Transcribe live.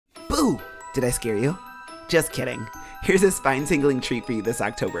Did I scare you? Just kidding. Here's a spine-tingling treat for you this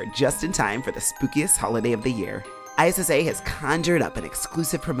October, just in time for the spookiest holiday of the year. ISSA has conjured up an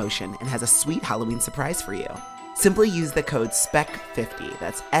exclusive promotion and has a sweet Halloween surprise for you. Simply use the code SPEC50,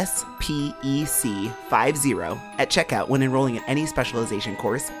 that's SPEC50, at checkout when enrolling in any specialization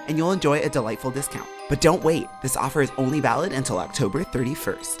course, and you'll enjoy a delightful discount. But don't wait, this offer is only valid until October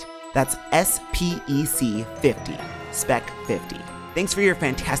 31st. That's SPEC50, SPEC50. Thanks for your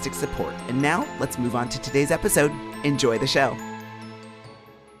fantastic support, and now let's move on to today's episode. Enjoy the show.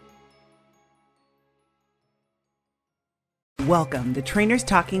 Welcome to Trainers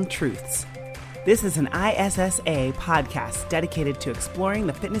Talking Truths. This is an ISSA podcast dedicated to exploring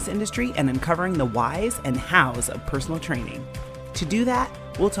the fitness industry and uncovering the whys and hows of personal training. To do that,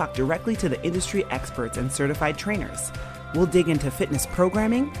 we'll talk directly to the industry experts and certified trainers. We'll dig into fitness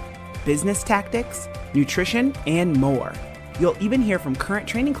programming, business tactics, nutrition, and more. You'll even hear from current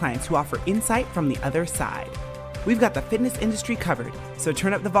training clients who offer insight from the other side. We've got the fitness industry covered, so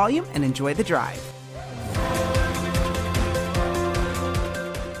turn up the volume and enjoy the drive.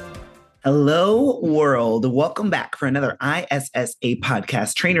 Hello, world. Welcome back for another ISSA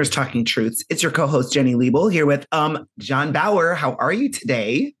podcast, Trainers Talking Truths. It's your co-host, Jenny Liebel, here with John Bauer. How are you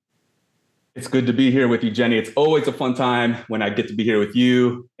today? It's good to be here with you, Jenny. It's always a fun time when I get to be here with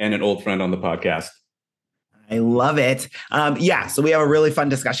you and an old friend on the podcast. I love it. So we have a really fun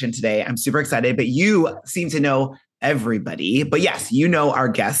discussion today. I'm super excited, but you seem to know everybody. But yes, you know our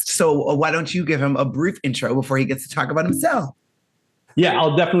guest. So why don't you give him a brief intro before he gets to talk about himself? Yeah,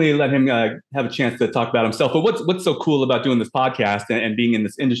 I'll definitely let him have a chance to talk about himself. But what's so cool about doing this podcast and being in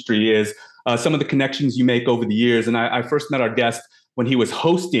this industry is some of the connections you make over the years. And I first met our guest when he was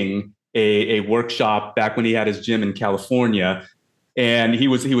hosting a workshop back when he had his gym in California. And he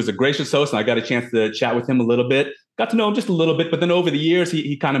was a gracious host, and I got a chance to chat with him a little bit. Got to know him just a little bit, but then over the years,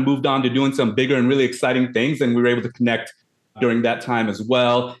 he kind of moved on to doing some bigger and really exciting things, and we were able to connect during that time as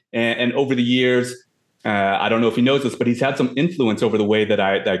well. And over the years, I don't know if he knows this, but he's had some influence over the way that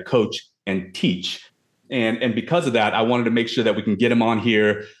I coach and teach. And because of that, I wanted to make sure that we can get him on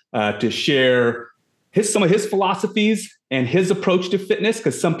here to share some of his philosophies and his approach to fitness,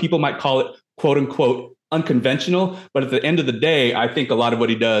 because some people might call it, quote unquote, unconventional. But at the end of the day, I think a lot of what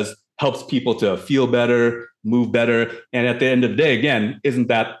he does helps people to feel better, move better. And at the end of the day, again, isn't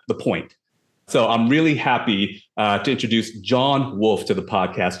that the point? So I'm really happy to introduce John Wolf to the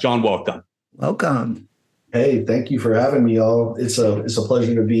podcast. John, welcome. Welcome. Hey, thank you for having me, all. It's a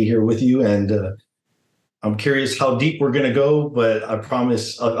pleasure to be here with you. And I'm curious how deep we're going to go, but I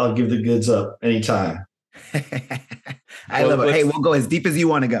promise I'll give the goods up anytime. I love it. Hey, we'll go as deep as you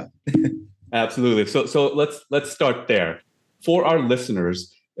want to go. Absolutely. So let's start there. For our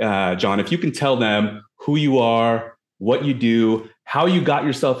listeners, John, if you can tell them who you are, what you do, how you got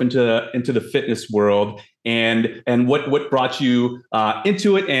yourself into the fitness world, and what brought you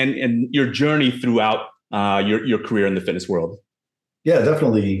into it, and your journey throughout your career in the fitness world. Yeah,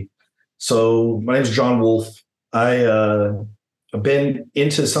 definitely. So my name is John Wolf. I've been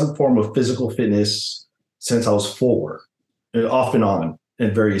into some form of physical fitness since I was 4, off and on,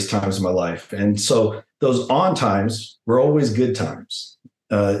 at various times in my life. And so those on times were always good times.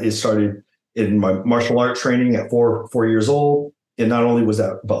 It started in my martial art training at 4 years old. And not only was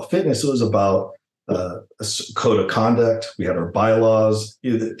that about fitness, it was about a code of conduct. We had our bylaws.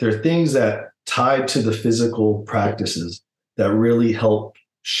 There are things that tied to the physical practices that really help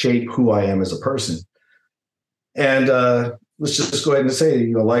shape who I am as a person. And let's just go ahead and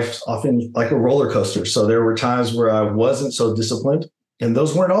say, life's often like a roller coaster. So there were times where I wasn't so disciplined, and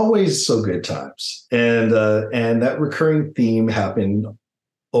those weren't always so good times. And that recurring theme happened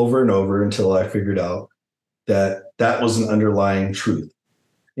over and over until I figured out that was an underlying truth.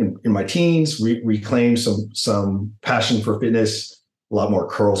 In my teens, reclaimed some passion for fitness, a lot more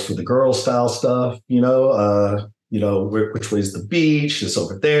curls for the girl style stuff, which way's the beach, it's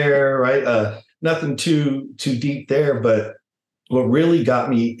over there, right? Nothing too deep there, but what really got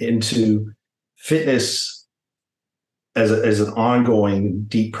me into fitness as an ongoing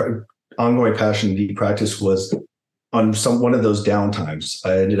passion and deep practice was on one of those downtimes.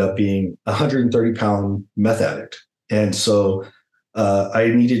 I ended up being a 130-pound meth addict. And so I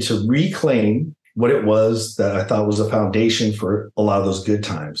needed to reclaim what it was that I thought was a foundation for a lot of those good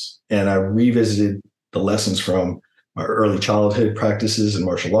times. And I revisited the lessons from my early childhood practices in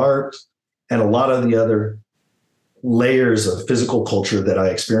martial arts and a lot of the other layers of physical culture that I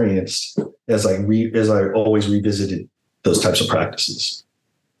experienced as I always revisited those types of practices.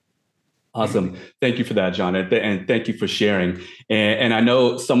 Awesome. Thank you for that, John. And thank you for sharing. And I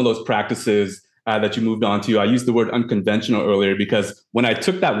know some of those practices that you moved on to. I used the word unconventional earlier because when I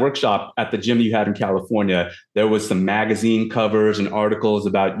took that workshop at the gym you had in California, there was some magazine covers and articles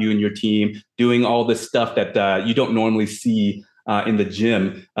about you and your team doing all this stuff that you don't normally see in the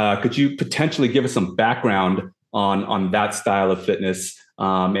gym. Could you potentially give us some background on that style of fitness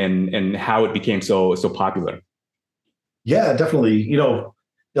and how it became so popular? Yeah, definitely.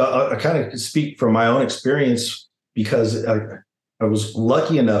 I kind of speak from my own experience because I was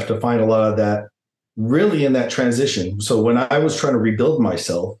lucky enough to find a lot of that really in that transition. So when I was trying to rebuild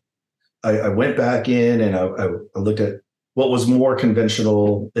myself, I went back in and I looked at what was more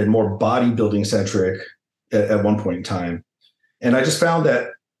conventional and more bodybuilding centric at one point in time. And I just found that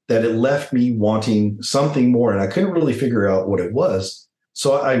it left me wanting something more, and I couldn't really figure out what it was.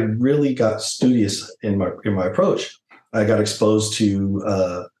 So I really got studious in my approach. I got exposed to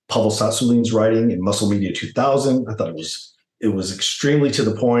Pavel Satsulin's writing in Muscle Media 2000. I thought it was extremely to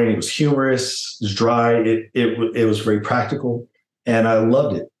the point. It was humorous. It was dry. It was very practical, and I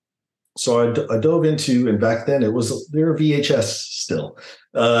loved it. So I dove into, and back then there were VHS still.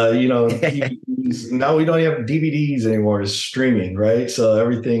 DVDs. Now we don't have DVDs anymore. It's streaming, right? So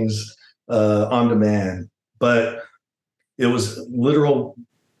everything's on demand. But it was literal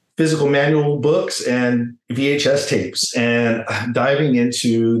physical manual books and VHS tapes, and diving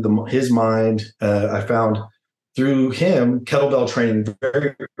into his mind. I found through him kettlebell training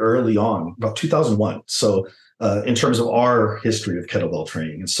very early on, about 2001. So in terms of our history of kettlebell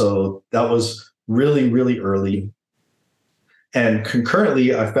training. And so that was really, really early. And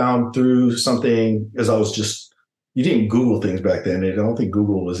concurrently, I found through something, as I was you didn't Google things back then. I don't think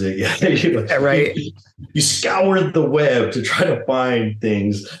Google was it yet. Right. You scoured the web to try to find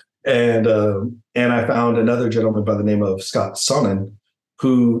things. And I found another gentleman by the name of Scott Sonnen,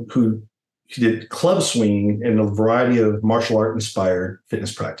 who did club swinging and a variety of martial art inspired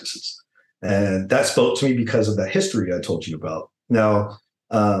fitness practices. And that spoke to me because of that history I told you about. Now,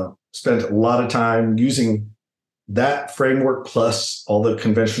 spent a lot of time using that framework plus all the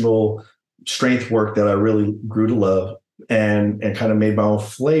conventional strength work that I really grew to love and kind of made my own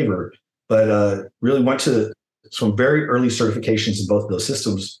flavor, but really went to some very early certifications in both of those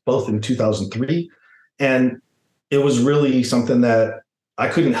systems, both in 2003. And it was really something that I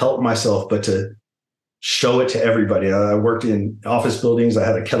couldn't help myself but to show it to everybody. I worked in office buildings. I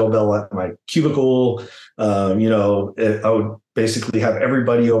had a kettlebell at my cubicle. I would basically have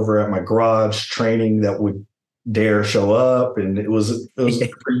everybody over at my garage training that would dare show up. And it was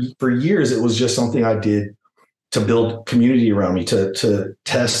for years, it was just something I did to build community around me, to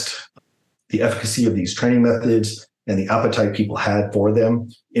test the efficacy of these training methods and the appetite people had for them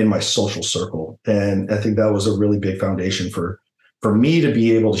in my social circle. And I think that was a really big foundation for me to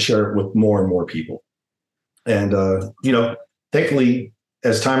be able to share it with more and more people. And, thankfully,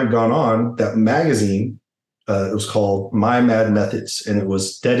 as time had gone on, that magazine, it was called My Mad Methods, and it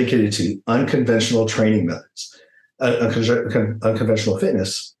was dedicated to unconventional training methods, unconventional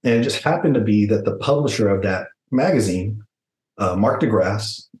fitness. And it just happened to be that the publisher of that magazine, Mark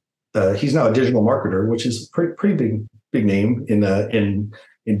DeGrasse, he's now a digital marketer, which is a pretty big name in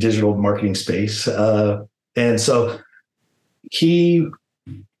digital marketing space. And so he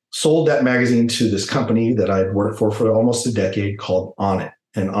sold that magazine to this company that I'd worked for almost a decade called Onnit.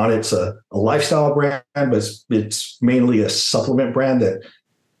 And Onnit's a lifestyle brand, but it's mainly a supplement brand that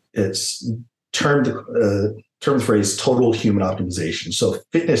it's termed the phrase total human optimization. So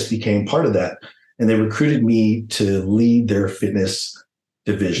fitness became part of that. And they recruited me to lead their fitness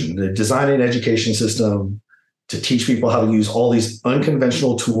division, the design and education system, to teach people how to use all these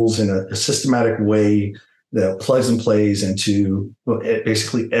unconventional tools in a systematic way that plugs and plays into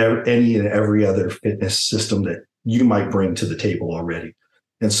basically any and every other fitness system that you might bring to the table already.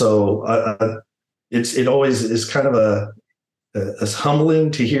 And so it always is kind of it's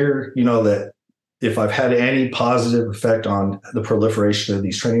humbling to hear, that if I've had any positive effect on the proliferation of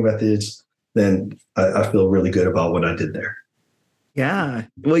these training methods, then I feel really good about what I did there. Yeah.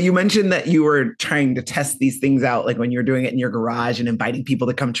 Well, you mentioned that you were trying to test these things out, like when you were doing it in your garage and inviting people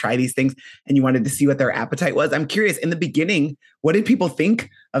to come try these things, and you wanted to see what their appetite was. I'm curious, in the beginning, what did people think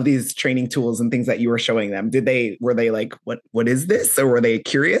of these training tools and things that you were showing them? Were they like, what is this? Or were they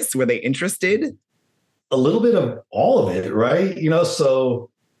curious? Were they interested? A little bit of all of it, right? So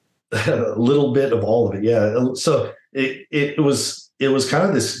a little bit of all of it. Yeah. So it was kind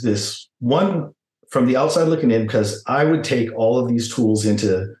of this one from the outside looking in, because I would take all of these tools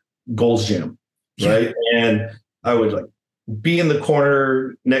into Gold's Gym, right? Yeah. And I would be in the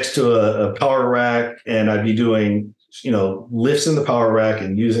corner next to a power rack, and I'd be doing, lifts in the power rack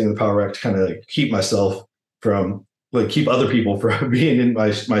and using the power rack to kind of keep myself from like keep other people from being in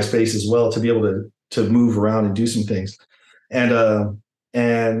my space as well, to be able to move around and do some things. And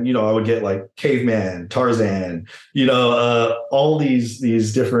I would get like Caveman, Tarzan, all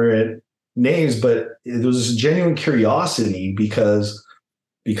these different names, but there was this genuine curiosity because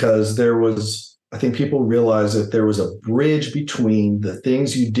there was, I think people realized that there was a bridge between the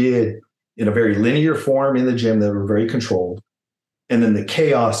things you did in a very linear form in the gym that were very controlled, and then the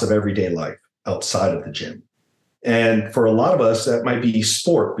chaos of everyday life outside of the gym. And for a lot of us, that might be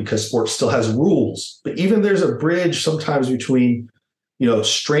sport, because sport still has rules. But even there's a bridge sometimes between,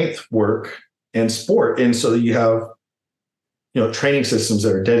 strength work and sport. And so you have, training systems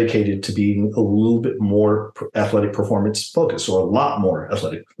that are dedicated to being a little bit more athletic performance focused, or a lot more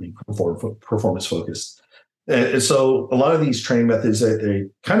athletically performance focused. And so a lot of these training methods, they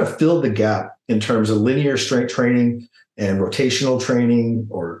kind of filled the gap in terms of linear strength training and rotational training,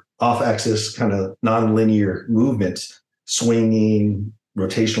 or off-axis kind of non-linear movements, swinging,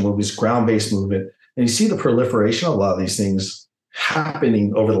 rotational movements, ground-based movement. And you see the proliferation of a lot of these things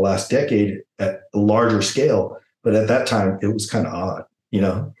happening over the last decade at a larger scale. But at that time, it was kind of odd,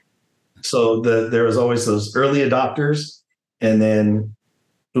 So there was always those early adopters. And then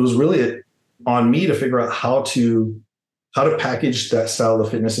it was really on me to figure out how to package that style of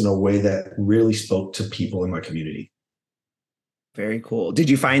fitness in a way that really spoke to people in my community. Very cool. Did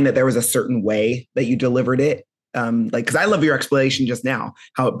you find that there was a certain way that you delivered it? Because I love your explanation just now,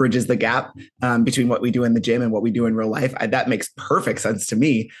 how it bridges the gap between what we do in the gym and what we do in real life. That makes perfect sense to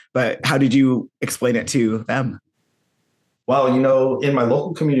me. But how did you explain it to them? Well, in my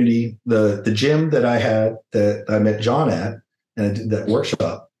local community, the gym that I had, that I met John at, and I did that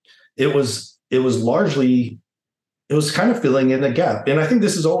workshop, it was kind of filling in the gap. And I think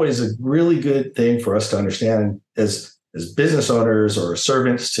this is always a really good thing for us to understand as business owners or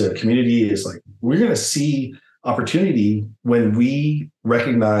servants to a community, is like, we're going to see opportunity when we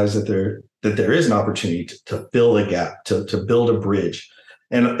recognize that there is an opportunity to fill a gap, to build a bridge.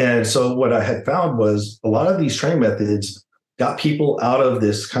 And so what I had found was a lot of these training methods got people out of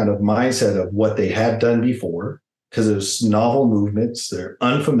this kind of mindset of what they had done before, because it was novel movements, they're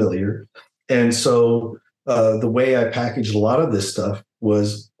unfamiliar. And so the way I packaged a lot of this stuff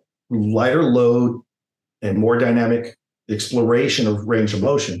was lighter load and more dynamic exploration of range of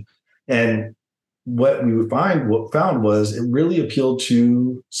motion. And what found was it really appealed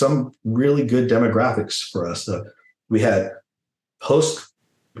to some really good demographics for us. We had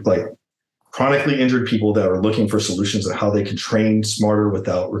chronically injured people that were looking for solutions on how they could train smarter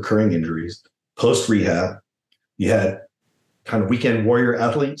without recurring injuries. Post rehab, you had kind of weekend warrior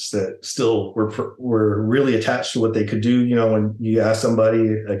athletes that still were really attached to what they could do. When you ask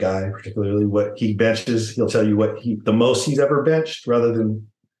somebody, a guy particularly, what he benches, he'll tell you what the most he's ever benched, rather than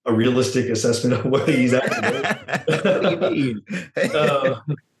a realistic assessment of what he's actually doing. What do you mean?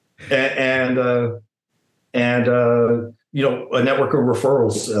 A network of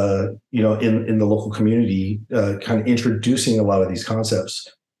referrals, in the local community, kind of introducing a lot of these concepts.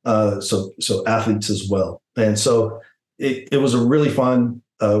 So athletes as well. And so it was a really fun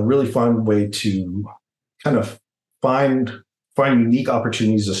way to kind of find unique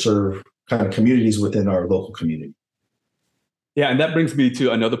opportunities to serve kind of communities within our local community. Yeah, and that brings me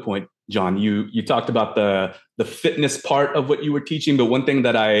to another point, John. You talked about the fitness part of what you were teaching, but one thing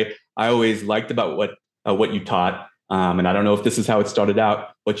that I always liked about what you taught, and I don't know if this is how it started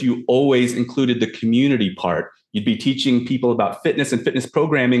out, but you always included the community part. You'd be teaching people about fitness and fitness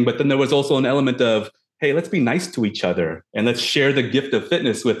programming, but then there was also an element of, hey, let's be nice to each other and let's share the gift of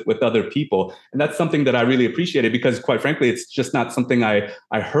fitness with other people. And that's something that I really appreciated, because quite frankly, it's just not something I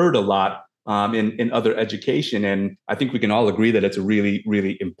heard a lot in other education. And I think we can all agree that it's a really,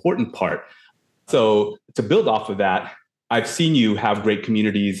 really important part. So to build off of that, I've seen you have great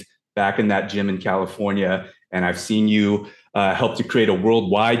communities back in that gym in California, and I've seen you help to create a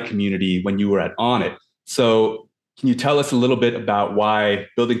worldwide community when you were at On It. So can you tell us a little bit about why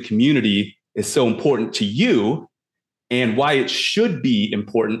building community is so important to you and why it should be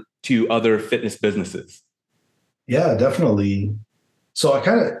important to other fitness businesses? Yeah, definitely. So I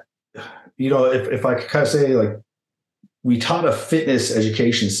kind of, if I could kind of say, like, we taught a fitness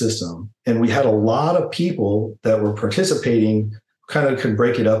education system, and we had a lot of people that were participating, kind of could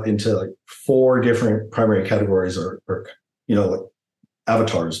break it up into like 4 different primary categories or like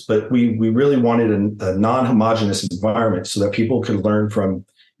avatars. But we really wanted a non-homogeneous environment so that people could learn from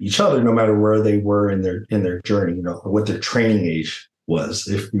each other, no matter where they were in their journey, what their training age was,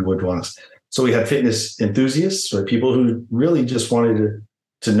 if we would want to. So we had fitness enthusiasts, or people who really just wanted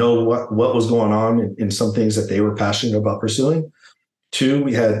to know what was going on in some things that they were passionate about pursuing. 2,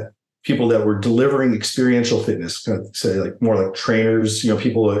 we had people that were delivering experiential fitness, kind of say like more like trainers,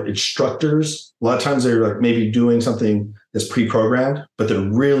 people, instructors. A lot of times they're like maybe doing something that's pre-programmed, but they're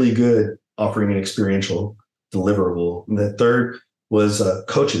really good offering an experiential deliverable. And the third was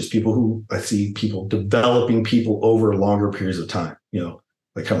coaches, people who I see people developing people over longer periods of time,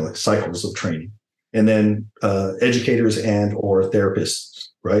 like kind of like cycles of training. And then educators and or therapists,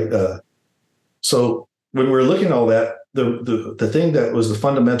 right? So when we're looking at all that, the thing that was the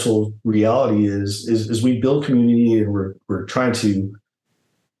fundamental reality is we build community and we're trying to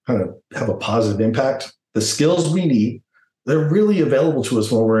kind of have a positive impact. The skills we need, they're really available to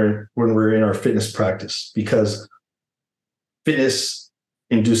us when we're in our fitness practice, because fitness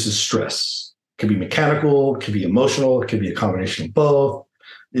induces stress. It could be mechanical, it could be emotional, it could be a combination of both.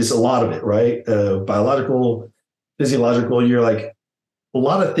 It's a lot of it, right? Biological, physiological, you're like, a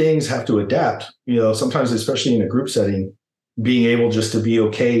lot of things have to adapt, sometimes, especially in a group setting, being able just to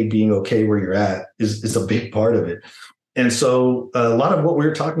being okay where you're at is a big part of it. And so a lot of what we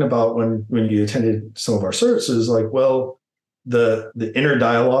were talking about when you attended some of our services, like, well, the inner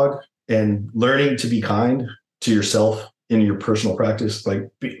dialogue and learning to be kind to yourself in your personal practice, like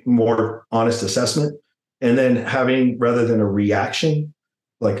more honest assessment, and then having, rather than a reaction,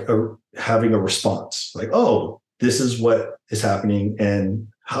 like having a response, like, oh, this is what is happening, and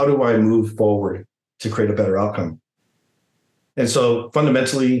how do I move forward to create a better outcome? And so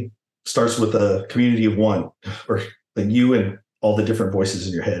fundamentally starts with a community of one, or like you and all the different voices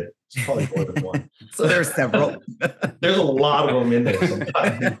in your head. It's probably more than one. So there's several. There's a lot of them in there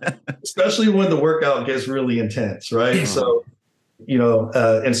sometimes, especially when the workout gets really intense, right? So,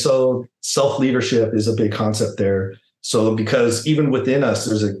 and so self-leadership is a big concept there. So because even within us,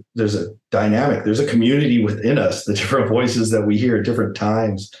 there's a dynamic, there's a community within us, the different voices that we hear at different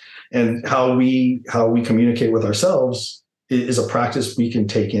times, and how we communicate with ourselves is a practice we can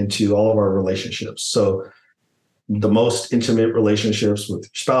take into all of our relationships. So the most intimate relationships with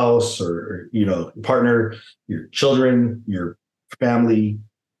your spouse or your partner, your children, your family,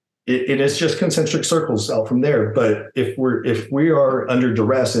 it is just concentric circles out from there. But if we are under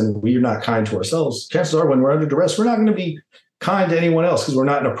duress and we're not kind to ourselves, chances are when we're under duress, we're not going to be kind to anyone else, because we're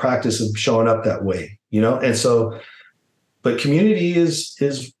not in a practice of showing up that way, And so, but community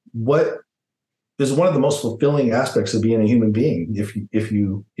is what is one of the most fulfilling aspects of being a human being. If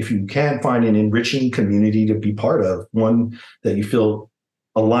you can find an enriching community to be part of, one that you feel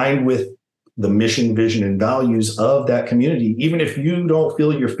aligned with the mission, vision, and values of that community, even if you don't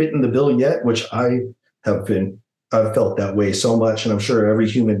feel you're fitting the bill yet, which I've felt that way so much, and I'm sure every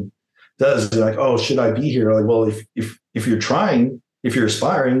human does. They're like, oh, should I be here? Like, well, if you're trying, if you're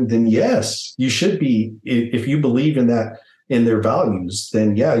aspiring, then yes, you should be. If you believe in that, in their values,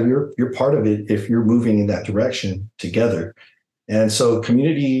 then yeah, you're part of it if you're moving in that direction together. And so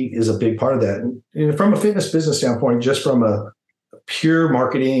community is a big part of that. And from a fitness business standpoint, just from a pure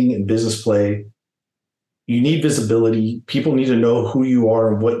marketing and business play, you need visibility. People need to know who you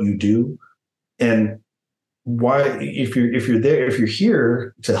are and what you do, and why. If you're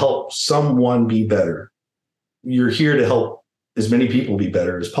here to help someone be better, you're here to help as many people be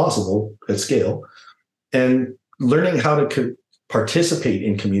better as possible at scale. And learning how to participate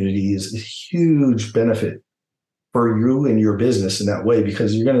in community is a huge benefit for you and your business in that way,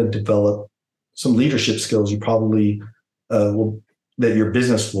 because you're going to develop some leadership skills you probably that your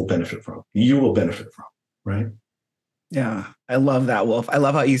business will benefit from, you will benefit from, right? Yeah, I love that, Wolf. I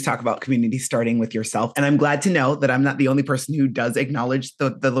love how you talk about community starting with yourself. And I'm glad to know that I'm not the only person who does acknowledge the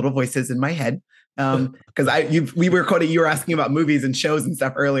little voices in my head. Because you were asking about movies and shows and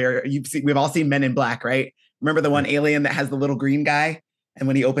stuff earlier. We've all seen Men in Black, right? Remember the one alien that has the little green guy? And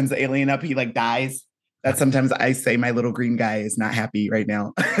when he opens the alien up, he like dies. That sometimes I say my little green guy is not happy right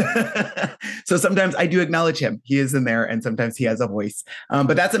now. So sometimes I do acknowledge him. He is in there, and sometimes he has a voice.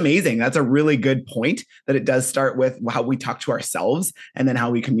 But that's amazing. That's a really good point, that it does start with how we talk to ourselves and then how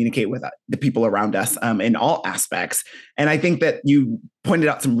we communicate with the people around us in all aspects. And I think that you pointed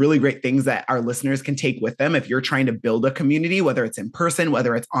out some really great things that our listeners can take with them if you're trying to build a community, whether it's in person,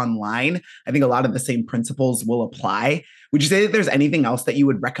 whether it's online. I think a lot of the same principles will apply. Would you say that there's anything else that you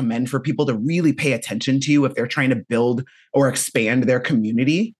would recommend for people to really pay attention to if they're trying to build or expand their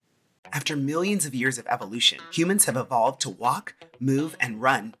community? After millions of years of evolution, humans have evolved to walk, move, and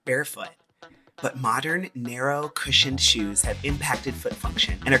run barefoot. But modern, narrow, cushioned shoes have impacted foot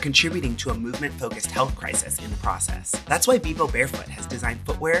function and are contributing to a movement-focused health crisis in the process. That's why Vivo Barefoot has designed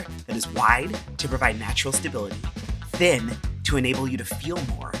footwear that is wide to provide natural stability, thin to enable you to feel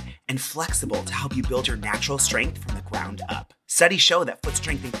more, and flexible to help you build your natural strength from the ground up. Studies show that foot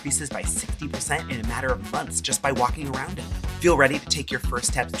strength increases by 60% in a matter of months just by walking around in them. Feel ready to take your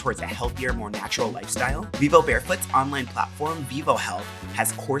first steps towards a healthier, more natural lifestyle? Vivo Barefoot's online platform, Vivo Health,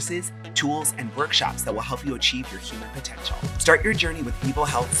 has courses, tools, and workshops that will help you achieve your human potential. Start your journey with Vivo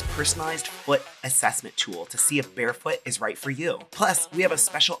Health's personalized foot assessment tool to see if barefoot is right for you. Plus, we have a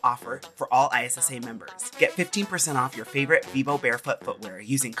special offer for all ISSA members. Get 15% off your favorite Vivo Barefoot footwear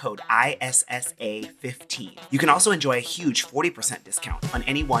using code ISSA15. You can also enjoy a huge 40% discount on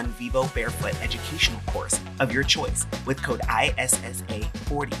any one Vivo Barefoot educational course of your choice with code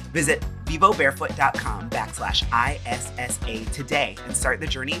ISSA40. Visit vivobarefoot.com/ISSA today and start the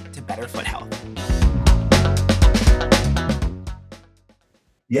journey to better foot health.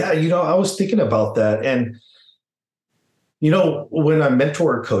 Yeah, I was thinking about that. And, when I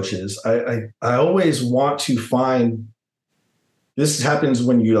mentor coaches, I always want to find, this happens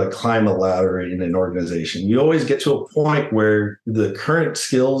when you climb a ladder in an organization. You always get to a point where the current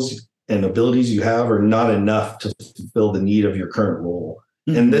skills and abilities you have are not enough to fulfill the need of your current role.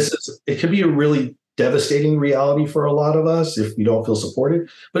 Mm-hmm. And it could be a really devastating reality for a lot of us if we don't feel supported.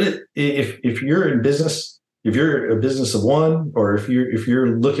 But if you're in business, if you're a business of one, or if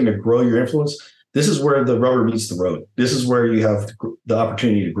you're looking to grow your influence, this is where the rubber meets the road. This is where you have the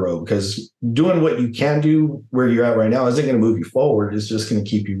opportunity to grow, because doing what you can do where you're at right now isn't going to move you forward. It's just going to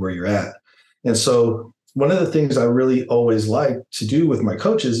keep you where you're at. And so one of the things I really always like to do with my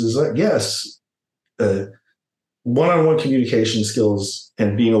coaches is one-on-one communication skills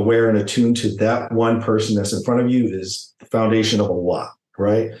and being aware and attuned to that one person that's in front of you is the foundation of a lot,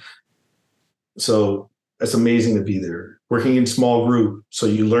 right? So it's amazing to be there. Working in small group, so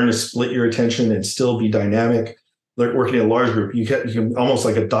you learn to split your attention and still be dynamic. Like working in a large group, you can almost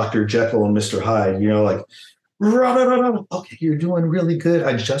like a Dr. Jekyll and Mr. Hyde, okay, you're doing really good.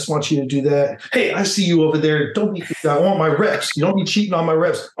 I just want you to do that. Hey, I see you over there. I want my reps. You don't be cheating on my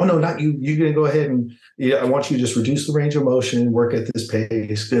reps. Oh no, not you. You're going to go ahead and I want you to just reduce the range of motion, work at this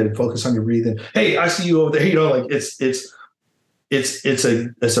pace, good, focus on your breathing. Hey, I see you over there.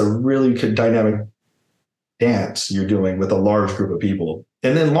 It's a really good dynamic dance you're doing with a large group of people.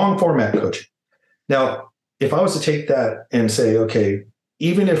 And then long format coaching. Now, if I was to take that and say, okay,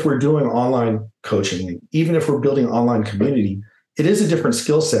 even if we're doing online coaching, even if we're building online community, it is a different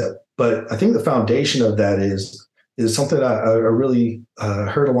skill set. But I think the foundation of that is something that I really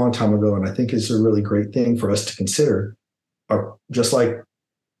heard a long time ago, and I think is a really great thing for us to consider. Just like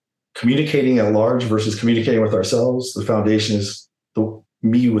communicating at large versus communicating with ourselves, the foundation is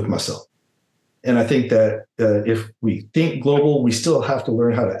me with myself. And I think that if we think global, we still have to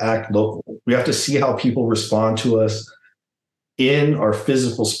learn how to act local. We have to see how people respond to us in our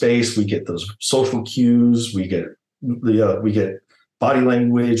physical space. We get those social cues. We get body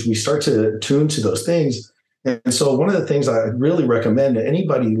language. We start to tune to those things. And so one of the things I really recommend to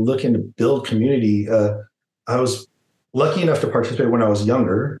anybody looking to build community, I was lucky enough to participate when I was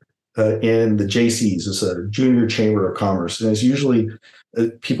younger in the JCs. It's a Junior Chamber of Commerce. And it's usually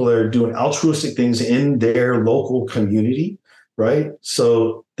people that are doing altruistic things in their local community, right?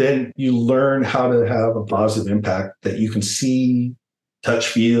 So then you learn how to have a positive impact that you can see, touch,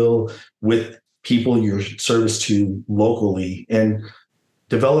 feel with people you're service to locally, and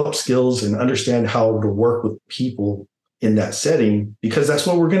develop skills and understand how to work with people in that setting, because that's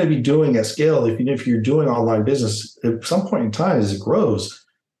what we're going to be doing at scale. If you're doing online business, at some point in time as it grows,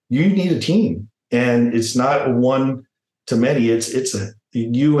 you need a team, and it's not a one to many. It's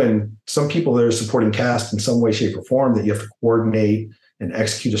you and some people that are supporting cast in some way, shape, or form that you have to coordinate and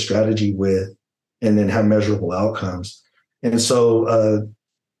execute a strategy with, and then have measurable outcomes. And so,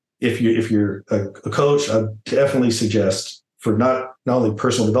 if you're a coach, I definitely suggest, for not only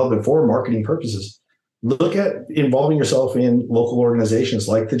personal development, for marketing purposes, look at involving yourself in local organizations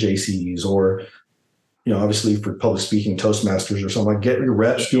like the JCs, or obviously for public speaking, Toastmasters or something. Get your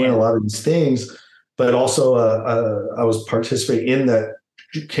reps doing a lot of these things. But also, I was participating in that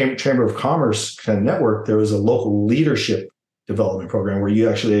Chamber of Commerce kind of network. There was a local leadership development program where you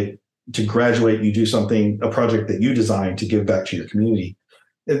actually, to graduate, you do a project that you designed to give back to your community.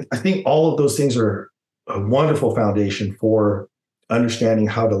 And I think all of those things are a wonderful foundation for understanding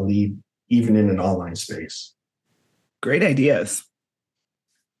how to lead even in an online space. Great ideas.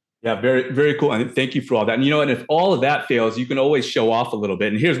 Yeah, very, very cool. And thank you for all that. And and if all of that fails, you can always show off a little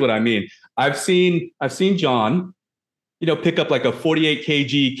bit. And here's what I mean. I've seen John, pick up like a 48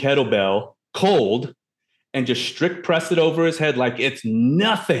 kg kettlebell cold and just strict press it over his head like it's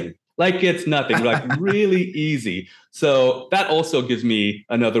nothing. Like really easy. So that also gives me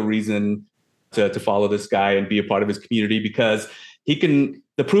another reason to follow this guy and be a part of his community, because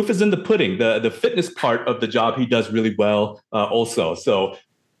the proof is in the pudding. The fitness part of the job he does really well also. So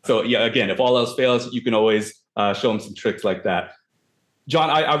yeah, again, if all else fails, you can always show them some tricks like that. John,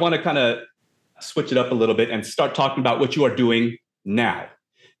 I want to kind of switch it up a little bit and start talking about what you are doing now.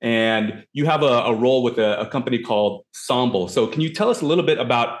 And you have a role with a company called Ensemble. So can you tell us a little bit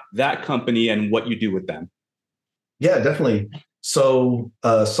about that company and what you do with them? Yeah, definitely. So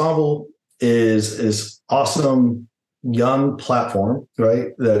Ensemble is awesome young platform,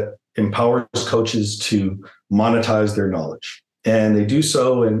 right, that empowers coaches to monetize their knowledge. And they do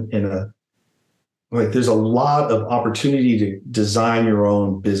so in a, like, there's a lot of opportunity to design your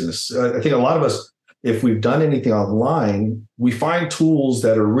own business. I think a lot of us, if we've done anything online, we find tools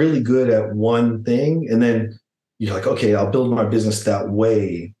that are really good at one thing. And then you're like, okay, I'll build my business that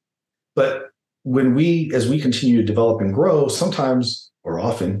way. But as we continue to develop and grow, sometimes or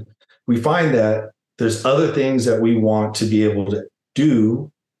often, we find that there's other things that we want to be able to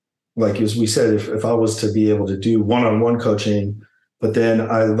do. Like, as we said, if I was to be able to do one-on-one coaching, but then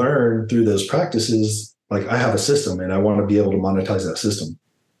I learned through those practices, like, I have a system and I want to be able to monetize that system.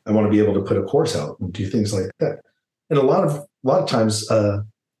 I want to be able to put a course out and do things like that. And a lot of times,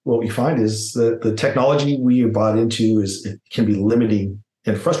 what we find is that the technology we bought into it can be limiting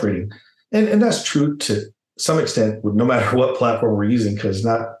and frustrating. And that's true to some extent, no matter what platform we're using, because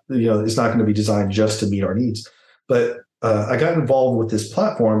it's not going to be designed just to meet our needs. But I got involved with this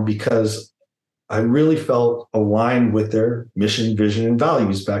platform because I really felt aligned with their mission, vision, and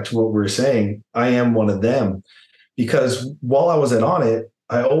values. Back to what we were saying, I am one of them. Because while I was on it,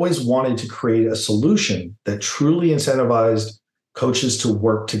 I always wanted to create a solution that truly incentivized coaches to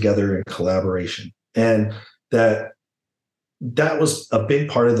work together in collaboration. And that was a big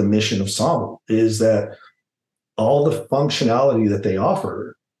part of the mission of Ensemble, is that all the functionality that they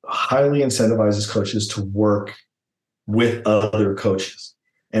offer highly incentivizes coaches to work with other coaches.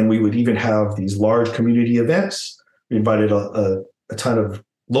 And we would even have these large community events. We invited a ton of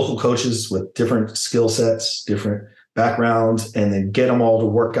local coaches with different skill sets, different backgrounds, and then get them all to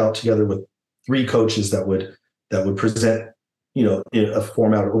work out together with 3 coaches that would present, in a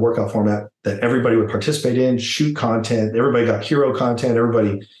format or workout format that everybody would participate in, shoot content. Everybody got hero content.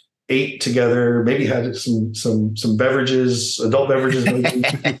 Everybody ate together, maybe had some beverages, adult beverages, maybe.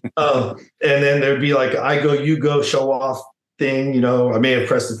 And then there'd be like, I go, you go, show off thing. I may have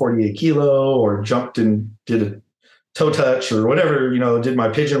pressed the 48 kilo or jumped and did a toe touch or whatever, did my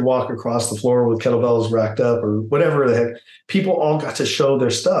pigeon walk across the floor with kettlebells racked up or whatever the heck. People all got to show their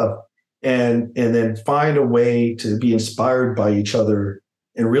stuff and then find a way to be inspired by each other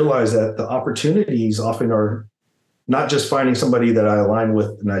and realize that the opportunities often are not just finding somebody that I align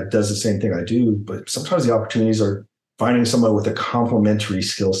with and that does the same thing I do, but sometimes the opportunities are finding someone with a complementary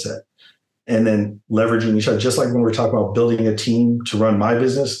skill set and then leveraging each other. Just like when we're talking about building a team to run my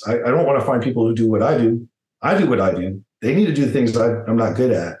business, I don't want to find people who do what I do. I do what I do. They need to do things that I'm not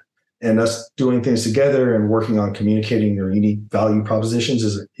good at. And us doing things together and working on communicating their unique value propositions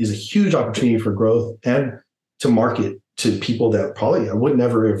is a huge opportunity for growth and to market to people that probably I would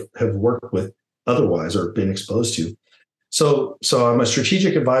never have worked with otherwise or been exposed to. So I'm a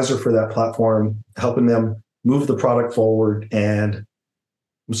strategic advisor for that platform, helping them move the product forward. And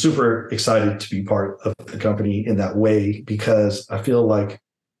I'm super excited to be part of the company in that way, because I feel like,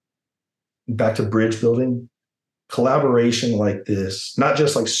 back to bridge building, collaboration like this, not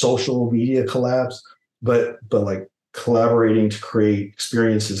just like social media collabs, but like collaborating to create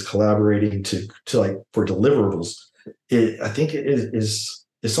experiences, collaborating to like for deliverables. I think it is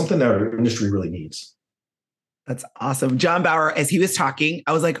something that our industry really needs. That's awesome. John Bauer, as he was talking,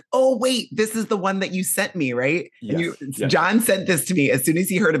 I was like, oh, wait, this is the one that you sent me, right? Yes, yes. John sent this to me as soon as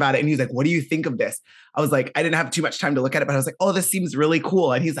he heard about it. And he's like, what do you think of this? I was like, I didn't have too much time to look at it, but I was like, oh, this seems really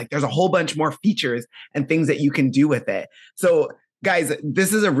cool. And he's like, there's a whole bunch more features and things that you can do with it. So guys,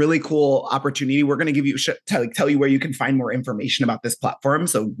 this is a really cool opportunity. We're going to give you, tell you where you can find more information about this platform.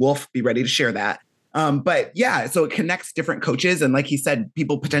 So Wolf, be ready to share that. But yeah, so it connects different coaches. And like he said,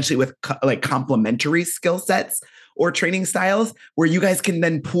 people potentially with like complementary skill sets or training styles, where you guys can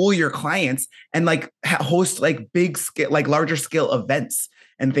then pool your clients and like host like big scale, like larger scale events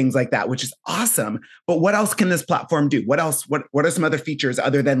and things like that, which is awesome. But what else can this platform do? What else? What are some other features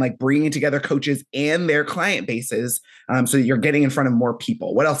other than like bringing together coaches and their client bases, so that you're getting in front of more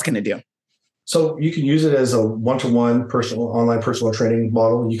people? What else can it do? So you can use it as a one-to-one online personal training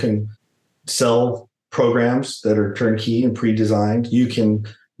model. You can sell programs that are turnkey and pre-designed. You can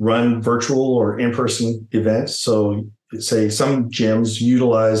run virtual or in-person events. So say some gyms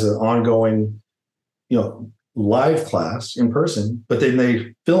utilize an ongoing, live class in person, but then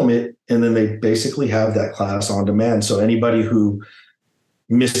they film it and then they basically have that class on demand. So anybody who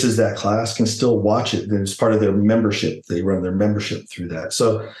misses that class can still watch it. Then it's part of their membership. They run their membership through that.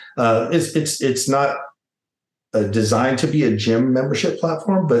 So it's not designed to be a gym membership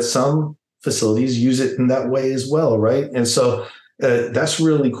platform, but some facilities use it in that way as well, right? And so that's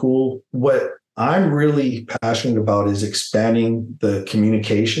really cool. What I'm really passionate about is expanding the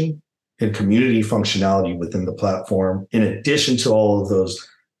communication and community functionality within the platform, in addition to all of those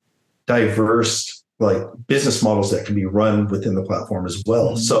diverse like business models that can be run within the platform as well.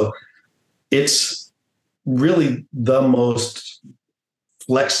 Mm-hmm. So it's really the most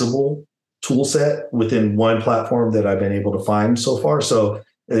flexible tool set within one platform that I've been able to find so far. So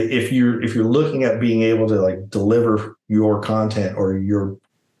if you're looking at being able to like deliver your content, or you're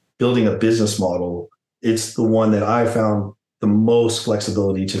building a business model, it's the one that I found the most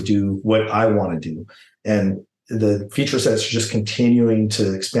flexibility to do what I want to do. And the feature sets are just continuing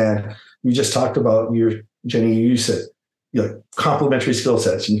to expand. We just talked about Jenny, you said, complementary skill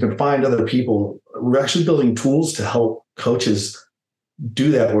sets, and you can find other people. We're actually building tools to help coaches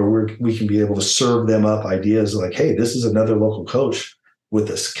do that, where we can be able to serve them up ideas like, hey, this is another local coach with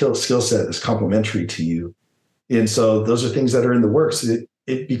a skill set that's complementary to you. And so those are things that are in the works.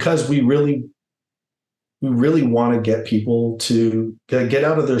 Because we really want to get people to get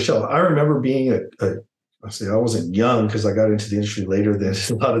out of their shell. I remember being I wasn't young because I got into the industry later than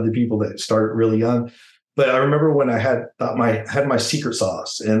a lot of the people that start really young. But I remember when I had my secret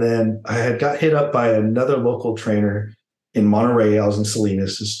sauce, and then I got hit up by another local trainer in Monterey. I was in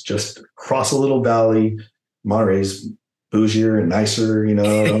Salinas, it's just across a little valley. Monterey's bougier and nicer,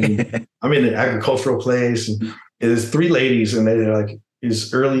 I'm in an agricultural place, and there's 3 ladies, and they're like,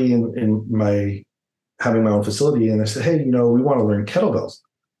 is early in my having my own facility. And I said, hey, we want to learn kettlebells.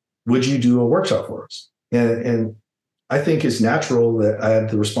 Would you do a workshop for us? And I think it's natural that I had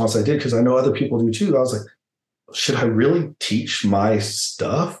the response I did, because I know other people do too. I was like, should I really teach my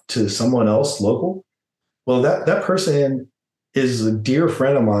stuff to someone else local? Well, that person is a dear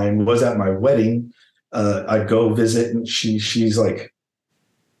friend of mine, was at my wedding. I go visit, and she's like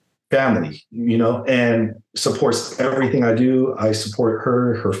family, and supports everything I do. I support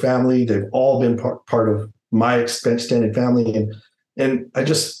her family. They've all been part of my extended family. And I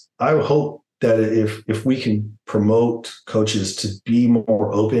hope that if we can promote coaches to be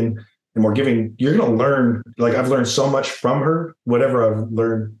more open and more giving, you're going to learn. Like, I've learned so much from her, whatever I've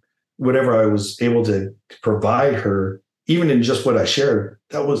learned, whatever I was able to provide her, even in just what I shared,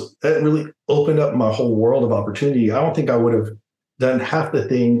 that really opened up my whole world of opportunity. I don't think I would have done half the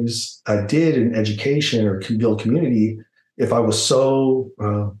things I did in education or build community if I was so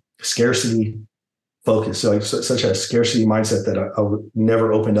scarcity focused, like such a scarcity mindset, that I would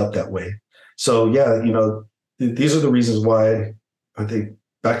never opened up that way. So yeah, these are the reasons why I think,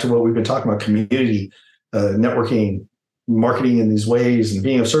 back to what we've been talking about, community, networking, marketing in these ways, and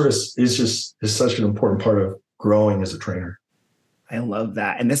being of service is such an important part of growing as a trainer. I love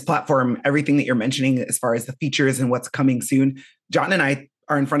that. And this platform, everything that you're mentioning as far as the features and what's coming soon, John and I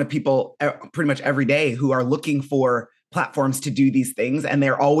are in front of people pretty much every day who are looking for platforms to do these things. And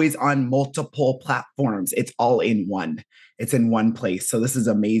they're always on multiple platforms. It's all in one. It's in one place. So this is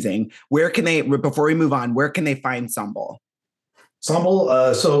amazing. Before we move on, where can they find Somble?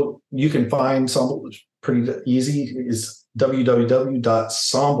 Somble, so you can find Somble, it's pretty easy. It's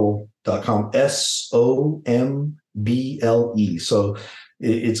www.somble.com, SOMBLE. So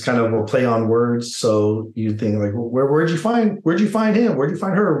it's kind of a play on words. So you think like, where'd you find him? Where'd you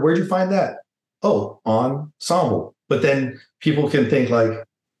find her? Where'd you find that? Oh, on Somble. But then people can think like,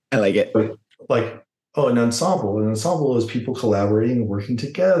 I like it. Like, oh, an ensemble. An ensemble is people collaborating and working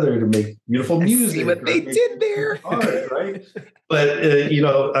together to make beautiful music. See what they did there. Art, right? But,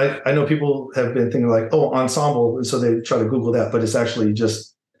 I know people have been thinking like, oh, ensemble. And so they try to Google that, but it's actually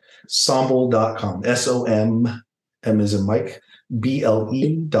just somble.com, SOM, M as in Mike,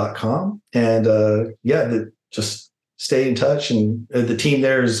 BLE.com. And just stay in touch. And the team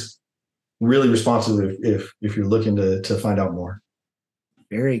there is really responsive if you're looking to find out more.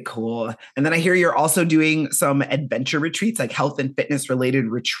 Very cool. And then I hear you're also doing some adventure retreats, like health and fitness related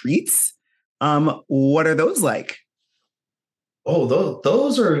retreats. What are those like? Oh,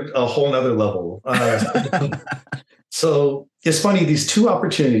 those are a whole nother level. So it's funny, these 2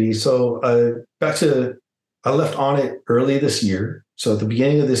 opportunities. So I left On It early this year. So at the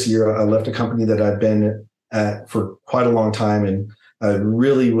beginning of this year, I left a company that I've been at for quite a long time. And I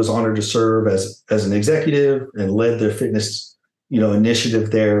really was honored to serve as an executive and led their fitness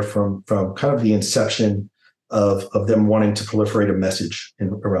initiative there from kind of the inception of them wanting to proliferate a message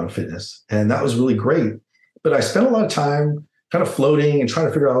around fitness. And that was really great. But I spent a lot of time kind of floating and trying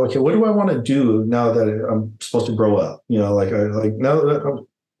to figure out, okay, what do I want to do now that I'm supposed to grow up? What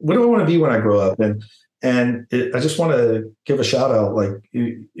do I want to be when I grow up? I just want to give a shout out. Like,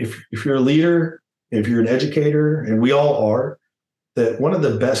 if you're a leader, if you're an educator, and we all are, that one of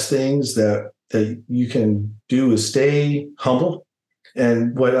the best things that you can do is stay humble.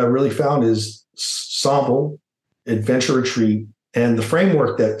 And what I really found is Sample, Adventure Retreat, and the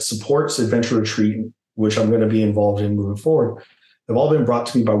framework that supports Adventure Retreat, which I'm going to be involved in moving forward, have all been brought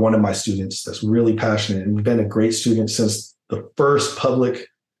to me by one of my students that's really passionate and been a great student since the first public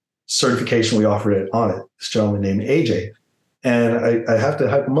certification we offered on it. This gentleman named AJ. And I have to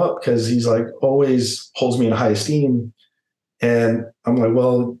hype him up because he's like always holds me in high esteem. And I'm like,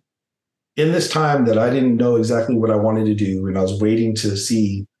 well, in this time that I didn't know exactly what I wanted to do, and I was waiting to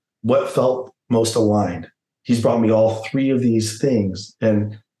see what felt most aligned, he's brought me all three of these things.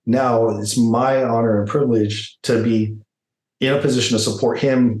 And now it's my honor and privilege to be in a position to support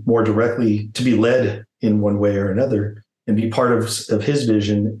him more directly, to be led in one way or another and be part of his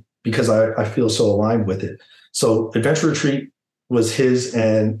vision because I feel so aligned with it. So Adventure Retreat was his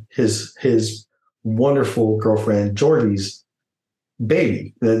and his wonderful girlfriend, Jordy's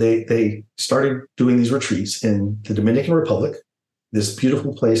baby. They started doing these retreats in the Dominican Republic, this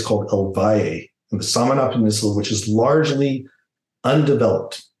beautiful place called El Valle in the Samana Peninsula, which is largely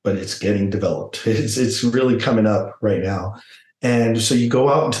undeveloped, but it's getting developed. It's really coming up right now. And so you go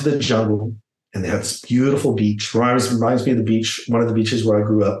out into the jungle and they have this beautiful beach. Reminds me of the beach, one of the beaches where I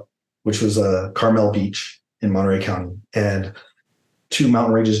grew up, which was Carmel Beach in Monterey County. And two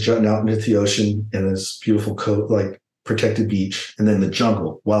mountain ranges jutting out into the ocean and this beautiful protected beach, and then the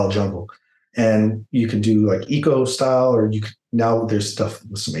jungle, wild jungle. And you can do like eco style, or you could, now there's stuff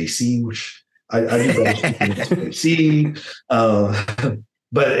with some AC, which I do better AC.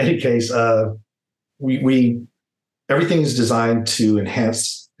 But in any case, we everything is designed to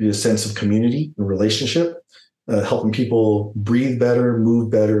enhance the sense of community and relationship, helping people breathe better,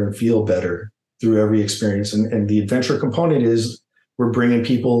 move better, and feel better through every experience. And the adventure component is we're bringing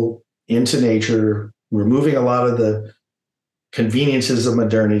people into nature, removing a lot of the conveniences of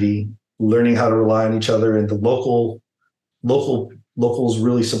modernity, learning how to rely on each other, and the locals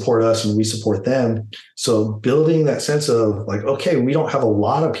really support us and we support them. So building that sense of like, okay, we don't have a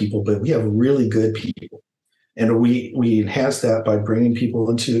lot of people, but we have really good people. And we enhance that by bringing people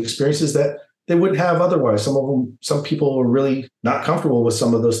into experiences that they wouldn't have otherwise. Some people are really not comfortable with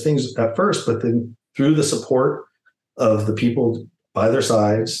some of those things at first, but then through the support of the people by their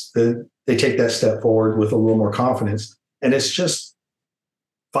sides, they take that step forward with a little more confidence. And it's just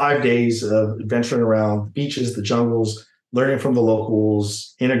 5 days of adventuring around the beaches, the jungles, learning from the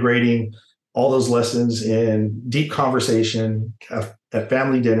locals, integrating all those lessons in deep conversation at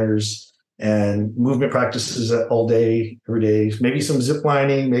family dinners and movement practices all day, every day. Maybe some zip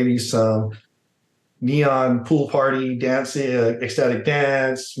lining, maybe some neon pool party dancing, ecstatic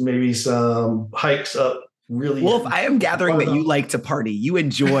dance, maybe some hikes up. Really, Wolf, I am gathering that you like to party. You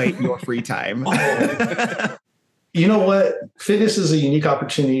enjoy your free time. You know what? Fitness is a unique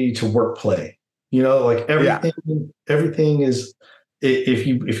opportunity to work play. Like everything is, if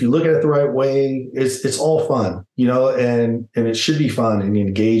you look at it the right way, it's all fun, and it should be fun and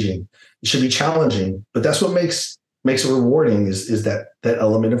engaging. It should be challenging, but that's what makes it rewarding is that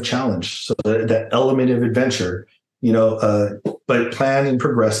element of challenge. So that element of adventure, but planned and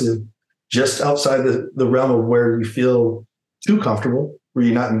progressive, just outside the realm of where you feel too comfortable, where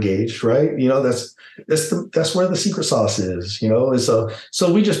you're not engaged, right? That's where the secret sauce is, And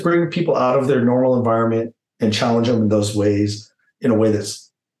so we just bring people out of their normal environment and challenge them in those ways, in a way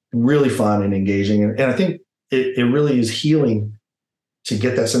that's really fun and engaging. And I think it really is healing to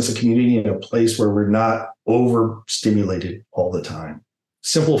get that sense of community in a place where we're not overstimulated all the time.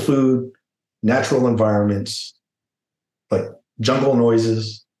 Simple food, natural environments, like jungle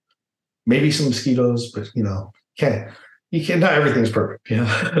noises, maybe some mosquitoes, but not everything's perfect.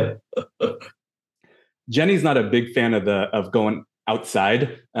 Jenny's not a big fan of going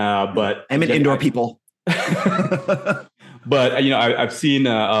outside, but I'm an indoor people. But I've seen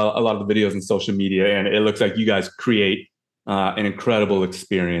a lot of the videos on social media, and it looks like you guys create an incredible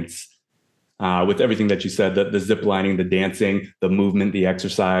experience with everything that you said: the zip lining, the dancing, the movement, the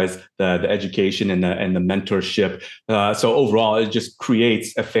exercise, the education, and the mentorship. So overall, it just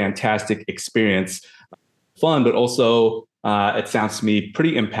creates a fantastic experience, fun, but also it sounds to me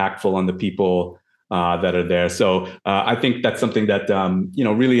pretty impactful on the people that are there. So I think that's something that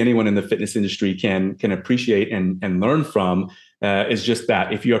really anyone in the fitness industry can appreciate and learn from. Is just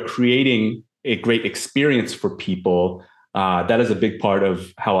that if you're creating a great experience for people, that is a big part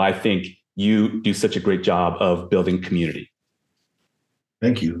of how I think you do such a great job of building community.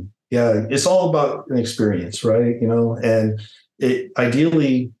 Thank you. Yeah, it's all about an experience, right? And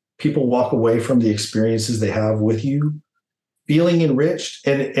ideally, people walk away from the experiences they have with you feeling enriched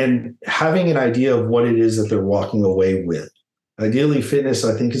and having an idea of what it is that they're walking away with. Ideally, fitness,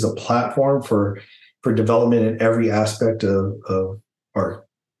 I think, is a platform for development in every aspect of our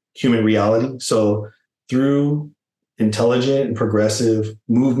human reality. So through intelligent and progressive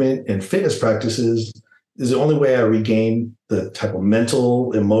movement and fitness practices is the only way I regain the type of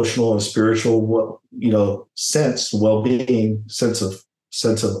mental, emotional, and spiritual, sense, well-being, sense of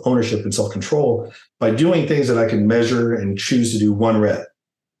ownership and self-control by doing things that I can measure and choose to do one rep.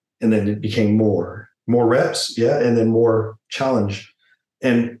 And then it became more reps. Yeah. And then more challenge.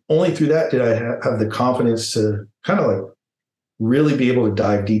 And only through that did I have the confidence to kind of like really be able to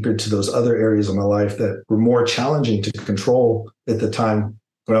dive deep into those other areas of my life that were more challenging to control at the time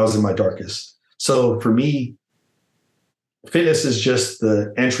when I was in my darkest. So for me, fitness is just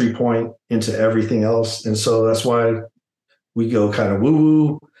the entry point into everything else. And so that's why we go kind of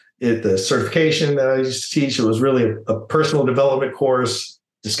woo-woo. At the certification that I used to teach, it was really a personal development course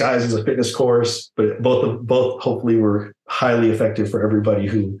disguised as a fitness course, but both hopefully were highly effective for everybody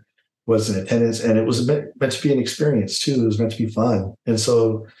who was in attendance. And it was meant to be an experience too. It was meant to be fun. And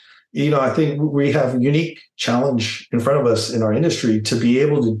so, I think we have a unique challenge in front of us in our industry to be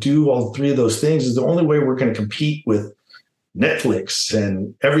able to do all three of those things is the only way we're going to compete with Netflix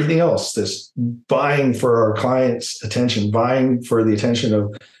and everything else that's vying for our clients' attention, vying for the attention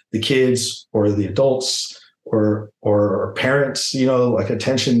of the kids or the adults or our parents, like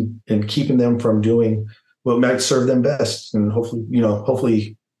attention and keeping them from doing what might serve them best. And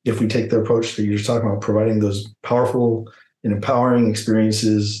hopefully if we take the approach that you're talking about, providing those powerful and empowering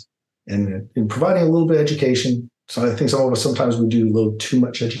experiences and providing a little bit of education. So I think some of us, sometimes we do a little too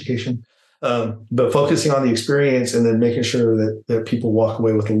much education. But focusing on the experience and then making sure that people walk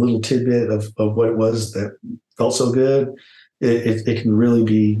away with a little tidbit of what it was that felt so good, it can really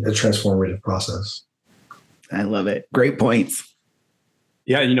be a transformative process. I love it. Great points.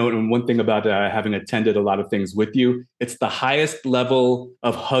 Yeah, and one thing about having attended a lot of things with you, it's the highest level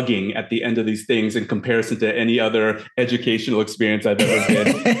of hugging at the end of these things in comparison to any other educational experience I've ever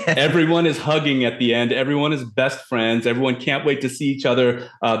been. Everyone is hugging at the end. Everyone is best friends. Everyone can't wait to see each other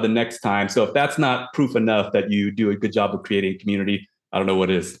the next time. So if that's not proof enough that you do a good job of creating community, I don't know what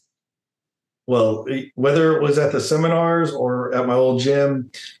is. Well, whether it was at the seminars or at my old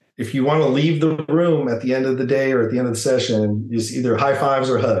gym, if you want to leave the room at the end of the day or at the end of the session, it's either high fives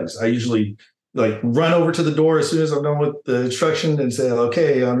or hugs. I usually run over to the door as soon as I'm done with the instruction and say,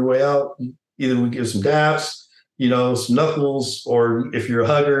 okay, on your way out, either we give some daps, some knuckles, or if you're a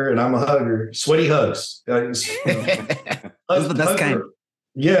hugger and I'm a hugger, sweaty hugs. Those are the best kind.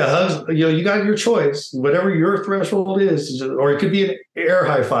 Yeah, hugs. You got your choice, whatever your threshold is, or it could be an air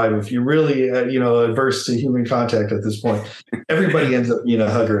high five if you're really, adverse to human contact at this point. Everybody ends up being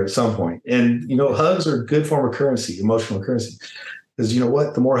a hugger at some point. And, hugs are a good form of currency, emotional currency. Because you know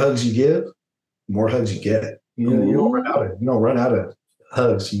what? The more hugs you give, the more hugs you get. You don't run out of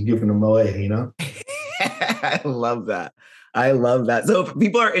hugs. You give them away, I love that. So if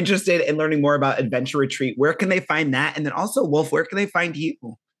people are interested in learning more about Adventure Retreat, where can they find that? And then also, Wolf, where can they find you?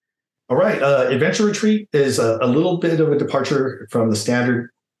 All right. Adventure Retreat is a little bit of a departure from the standard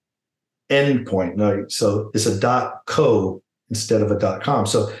endpoint. Right? So it's a .co instead of a .com.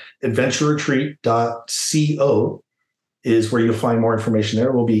 So adventureretreat.co is where you'll find more information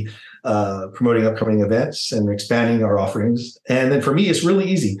there. We'll be promoting upcoming events and expanding our offerings. And then for me, it's really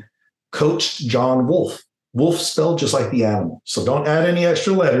easy. Coach John Wolf. Wolf spelled just like the animal. So don't add any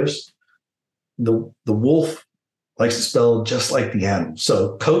extra letters. The wolf likes to spell just like the animal.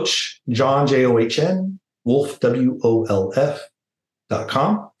 So Coach John, John, Wolf, WOLF.com.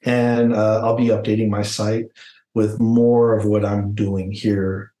 And I'll be updating my site with more of what I'm doing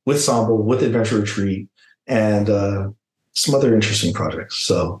here with Samble, with Adventure Retreat, and some other interesting projects.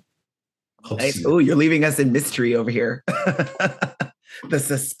 So nice. Oh, you're leaving us in mystery over here. The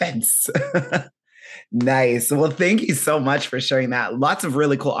suspense. Nice. Well, thank you so much for sharing that. Lots of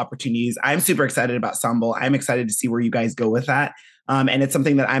really cool opportunities. I'm super excited about Samble. I'm excited to see where you guys go with that. And it's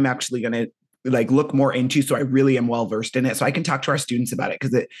something that I'm actually going to look more into. So I really am well versed in it. So I can talk to our students about it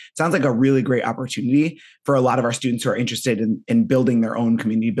because it sounds like a really great opportunity for a lot of our students who are interested in building their own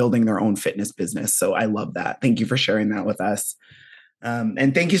community, building their own fitness business. So I love that. Thank you for sharing that with us.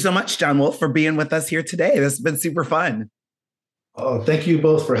 And thank you so much, John Wolf, for being with us here today. This has been super fun. Oh, thank you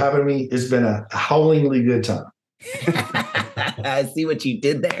both for having me. It's been a howlingly good time. I see what you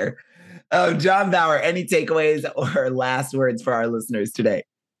did there. Oh, John Bauer, any takeaways or last words for our listeners today?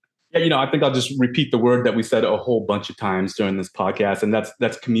 Yeah, I think I'll just repeat the word that we said a whole bunch of times during this podcast, and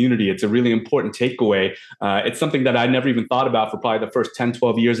that's community. It's a really important takeaway. It's something that I never even thought about for probably the first 10,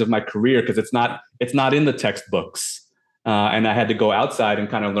 12 years of my career because it's not in the textbooks. And I had to go outside and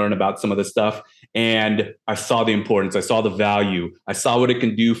kind of learn about some of this stuff. And I saw the importance. I saw the value. I saw what it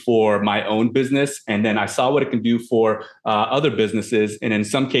can do for my own business. And then I saw what it can do for other businesses. And in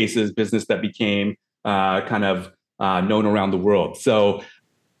some cases, business that became kind of known around the world. So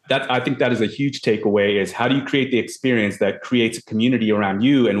I think that is a huge takeaway, is how do you create the experience that creates a community around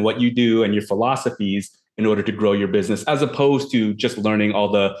you and what you do and your philosophies in order to grow your business, as opposed to just learning all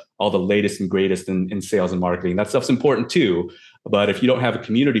the latest and greatest in sales and marketing. That stuff's important too. But if you don't have a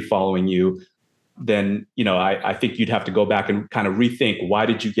community following you, then, I think you'd have to go back and kind of rethink, why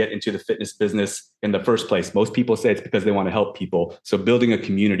did you get into the fitness business in the first place? Most people say it's because they want to help people. So building a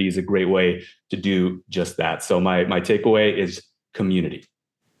community is a great way to do just that. So my takeaway is community.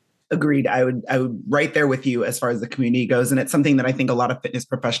 Agreed. I would right there with you as far as the community goes. And it's something that I think a lot of fitness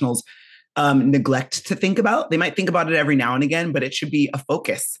professionals neglect to think about. They might think about it every now and again, but it should be a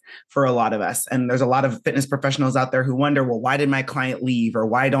focus for a lot of us. And there's a lot of fitness professionals out there who wonder, well, why did my client leave? Or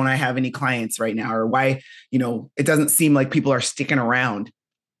why don't I have any clients right now? Or why, it doesn't seem like people are sticking around.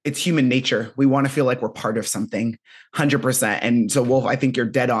 It's human nature. We want to feel like we're part of something, 100%. And so, Wolf, I think you're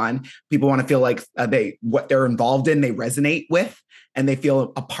dead on. People want to feel like what they're involved in, they resonate with, and they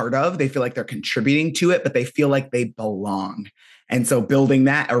feel a part of. They feel like they're contributing to it, but they feel like they belong. And so building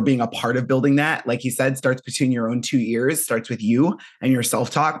that, or being a part of building that, like you said, starts between your own two ears, starts with you and your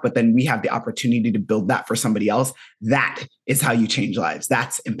self-talk. But then we have the opportunity to build that for somebody else. That is how you change lives.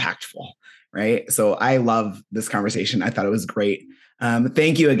 That's impactful, right? So I love this conversation. I thought it was great.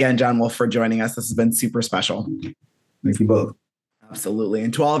 Thank you again, John Wolf, for joining us. This has been super special. Thank you both. Absolutely.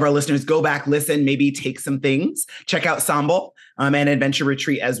 And to all of our listeners, go back, listen, maybe take some things, check out Sambo and Adventure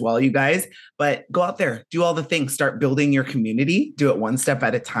Retreat as well, you guys. But go out there, do all the things, start building your community, do it one step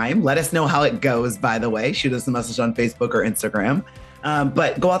at a time. Let us know how it goes, by the way. Shoot us a message on Facebook or Instagram.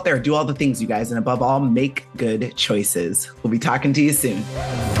 But go out there, do all the things, you guys. And above all, make good choices. We'll be talking to you soon.